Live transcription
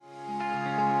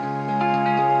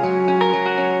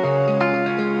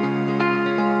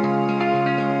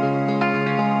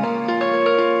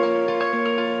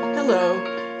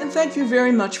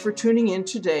very much for tuning in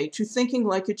today to Thinking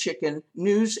Like a Chicken,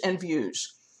 News and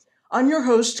Views. I'm your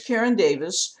host, Karen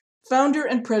Davis, founder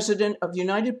and president of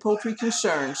United Poultry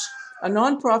Concerns, a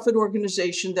nonprofit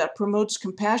organization that promotes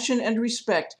compassion and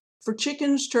respect for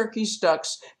chickens, turkeys,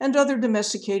 ducks, and other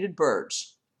domesticated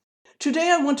birds.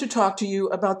 Today I want to talk to you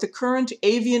about the current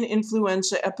avian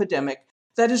influenza epidemic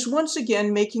that is once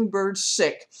again making birds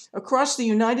sick across the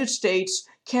United States,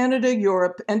 Canada,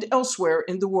 Europe, and elsewhere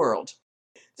in the world.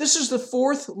 This is the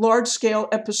fourth large-scale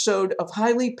episode of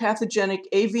highly pathogenic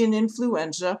avian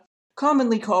influenza,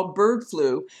 commonly called bird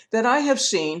flu, that I have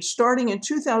seen starting in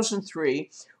 2003,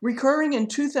 recurring in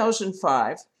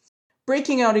 2005,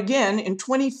 breaking out again in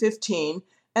 2015,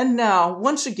 and now,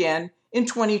 once again, in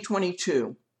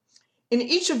 2022. In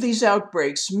each of these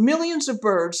outbreaks, millions of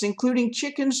birds, including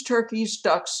chickens, turkeys,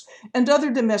 ducks, and other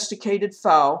domesticated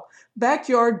fowl,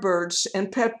 backyard birds, and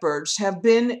pet birds, have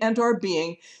been and are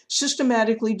being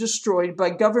systematically destroyed by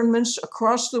governments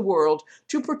across the world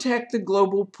to protect the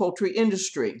global poultry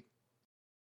industry.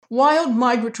 Wild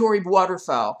migratory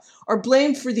waterfowl are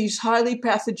blamed for these highly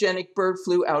pathogenic bird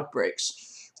flu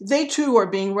outbreaks. They too are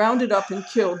being rounded up and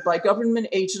killed by government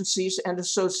agencies and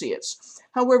associates.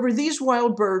 However, these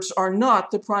wild birds are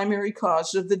not the primary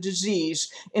cause of the disease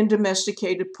in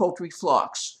domesticated poultry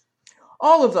flocks.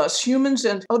 All of us, humans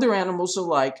and other animals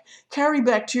alike, carry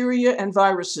bacteria and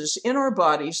viruses in our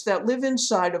bodies that live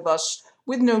inside of us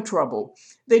with no trouble.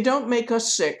 They don't make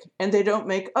us sick, and they don't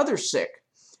make others sick.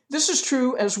 This is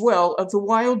true as well of the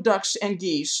wild ducks and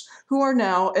geese, who are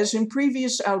now, as in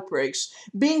previous outbreaks,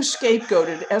 being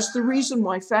scapegoated as the reason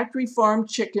why factory-farmed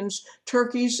chickens,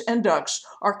 turkeys, and ducks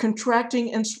are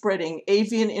contracting and spreading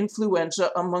avian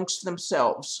influenza amongst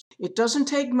themselves. It doesn't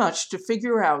take much to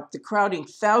figure out that crowding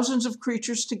thousands of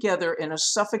creatures together in a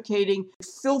suffocating,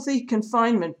 filthy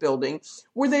confinement building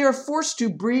where they are forced to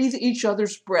breathe each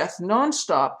other's breath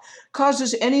nonstop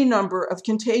causes any number of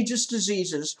contagious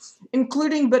diseases,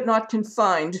 including but not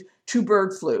confined to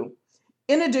bird flu.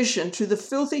 In addition to the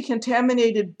filthy,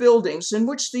 contaminated buildings in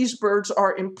which these birds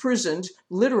are imprisoned,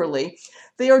 literally,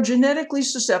 they are genetically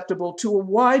susceptible to a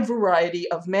wide variety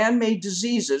of man-made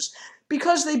diseases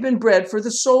because they've been bred for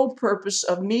the sole purpose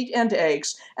of meat and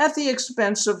eggs at the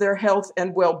expense of their health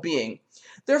and well-being.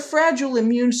 Their fragile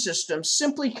immune systems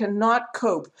simply cannot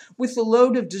cope with the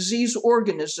load of disease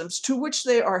organisms to which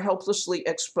they are helplessly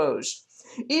exposed.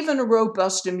 Even a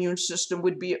robust immune system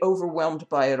would be overwhelmed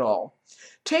by it all.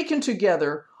 Taken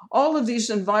together, all of these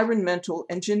environmental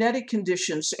and genetic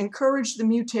conditions encourage the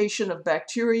mutation of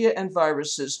bacteria and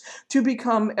viruses to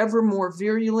become ever more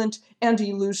virulent and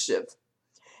elusive.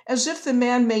 As if the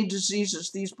man-made diseases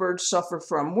these birds suffer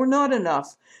from were not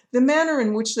enough, the manner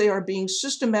in which they are being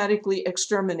systematically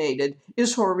exterminated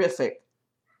is horrific.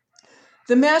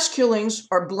 The mass killings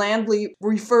are blandly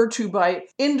referred to by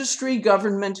industry,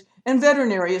 government, and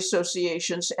veterinary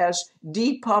associations as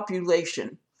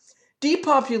depopulation.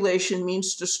 Depopulation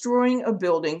means destroying a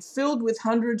building filled with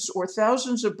hundreds or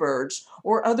thousands of birds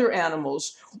or other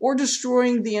animals, or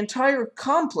destroying the entire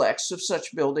complex of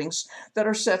such buildings that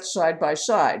are set side by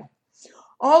side.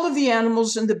 All of the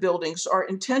animals in the buildings are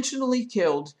intentionally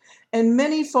killed, and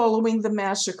many following the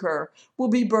massacre will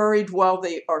be buried while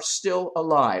they are still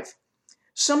alive.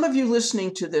 Some of you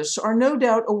listening to this are no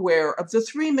doubt aware of the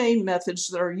three main methods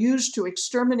that are used to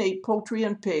exterminate poultry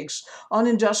and pigs on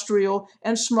industrial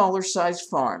and smaller-sized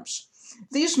farms.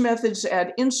 These methods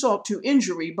add insult to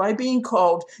injury by being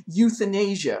called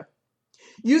euthanasia.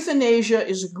 Euthanasia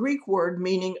is a Greek word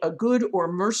meaning a good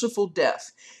or merciful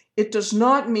death. It does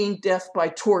not mean death by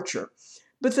torture,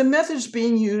 but the methods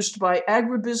being used by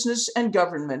agribusiness and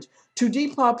government to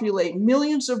depopulate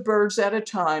millions of birds at a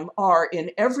time are, in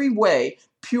every way,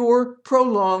 pure,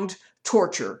 prolonged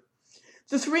torture.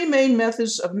 The three main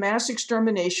methods of mass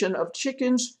extermination of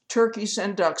chickens, turkeys,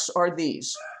 and ducks are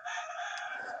these.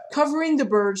 Covering the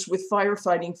birds with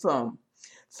firefighting foam.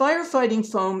 Firefighting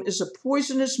foam is a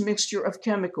poisonous mixture of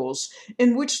chemicals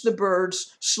in which the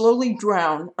birds slowly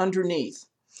drown underneath.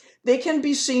 They can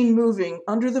be seen moving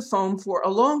under the foam for a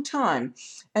long time,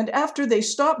 and after they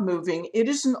stop moving, it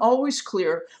isn't always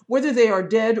clear whether they are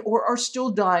dead or are still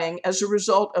dying as a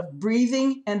result of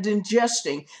breathing and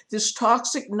ingesting this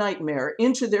toxic nightmare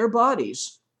into their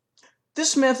bodies.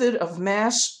 This method of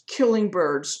mass killing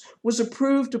birds was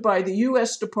approved by the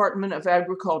U.S. Department of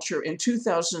Agriculture in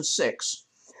 2006.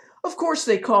 Of course,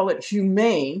 they call it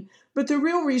humane, but the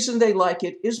real reason they like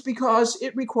it is because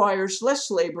it requires less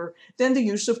labor than the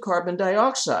use of carbon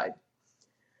dioxide.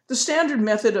 The standard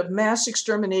method of mass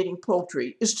exterminating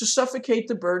poultry is to suffocate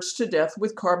the birds to death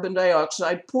with carbon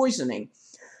dioxide poisoning.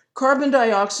 Carbon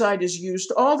dioxide is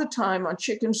used all the time on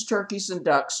chickens, turkeys, and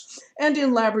ducks, and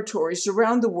in laboratories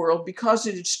around the world because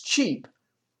it is cheap.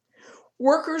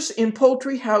 Workers in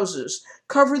poultry houses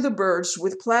cover the birds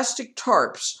with plastic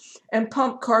tarps and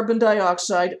pump carbon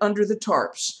dioxide under the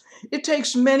tarps. It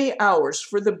takes many hours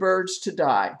for the birds to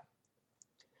die.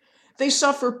 They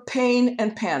suffer pain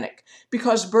and panic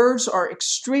because birds are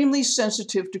extremely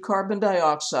sensitive to carbon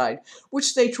dioxide,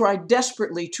 which they try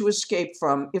desperately to escape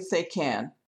from if they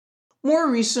can.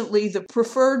 More recently, the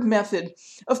preferred method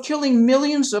of killing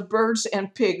millions of birds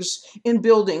and pigs in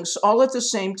buildings all at the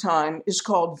same time is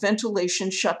called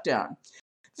ventilation shutdown.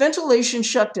 Ventilation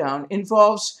shutdown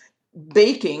involves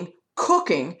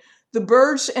cooking the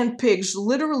birds and pigs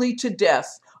literally to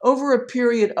death over a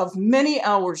period of many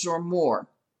hours or more.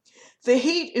 The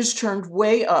heat is turned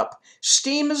way up,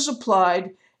 steam is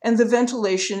applied, and the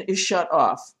ventilation is shut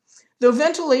off. Though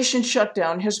ventilation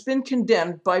shutdown has been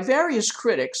condemned by various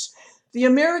critics, the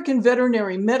American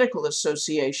Veterinary Medical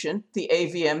Association, the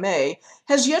AVMA,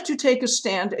 has yet to take a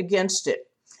stand against it.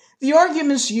 The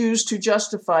arguments used to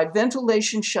justify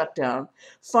ventilation shutdown,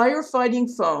 firefighting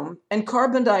foam, and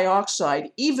carbon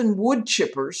dioxide, even wood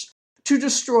chippers, to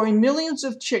destroy millions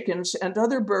of chickens and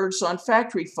other birds on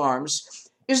factory farms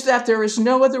is that there is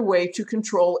no other way to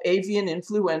control avian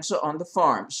influenza on the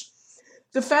farms.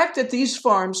 The fact that these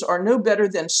farms are no better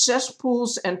than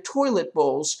cesspools and toilet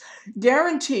bowls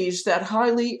guarantees that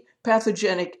highly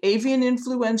pathogenic avian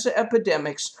influenza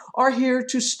epidemics are here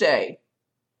to stay.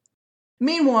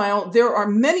 Meanwhile, there are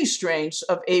many strains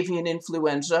of avian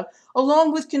influenza,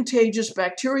 along with contagious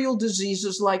bacterial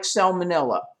diseases like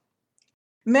salmonella.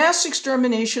 Mass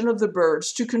extermination of the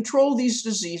birds to control these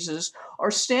diseases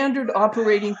are standard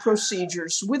operating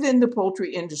procedures within the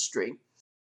poultry industry.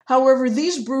 However,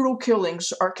 these brutal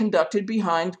killings are conducted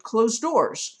behind closed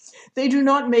doors. They do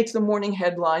not make the morning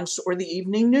headlines or the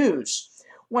evening news.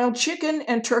 While chicken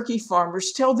and turkey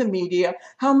farmers tell the media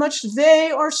how much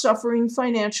they are suffering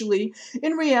financially,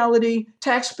 in reality,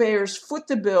 taxpayers foot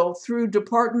the bill through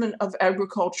Department of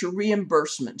Agriculture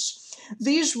reimbursements.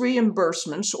 These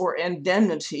reimbursements, or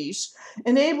indemnities,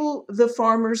 enable the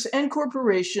farmers and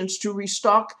corporations to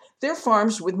restock their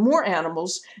farms with more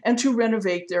animals and to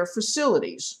renovate their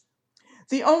facilities.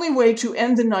 The only way to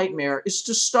end the nightmare is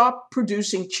to stop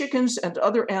producing chickens and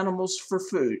other animals for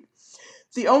food.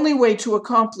 The only way to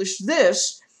accomplish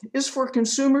this is for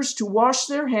consumers to wash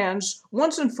their hands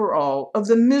once and for all of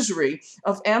the misery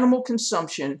of animal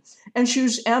consumption and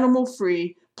choose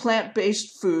animal-free,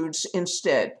 plant-based foods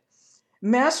instead.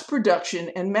 Mass production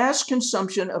and mass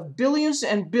consumption of billions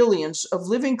and billions of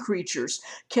living creatures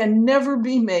can never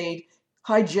be made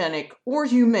hygienic or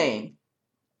humane.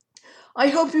 I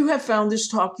hope you have found this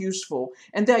talk useful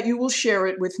and that you will share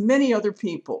it with many other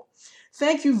people.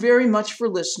 Thank you very much for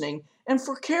listening and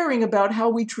for caring about how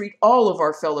we treat all of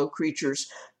our fellow creatures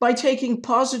by taking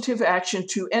positive action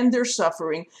to end their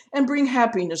suffering and bring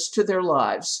happiness to their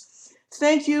lives.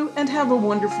 Thank you and have a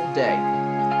wonderful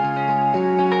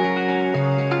day.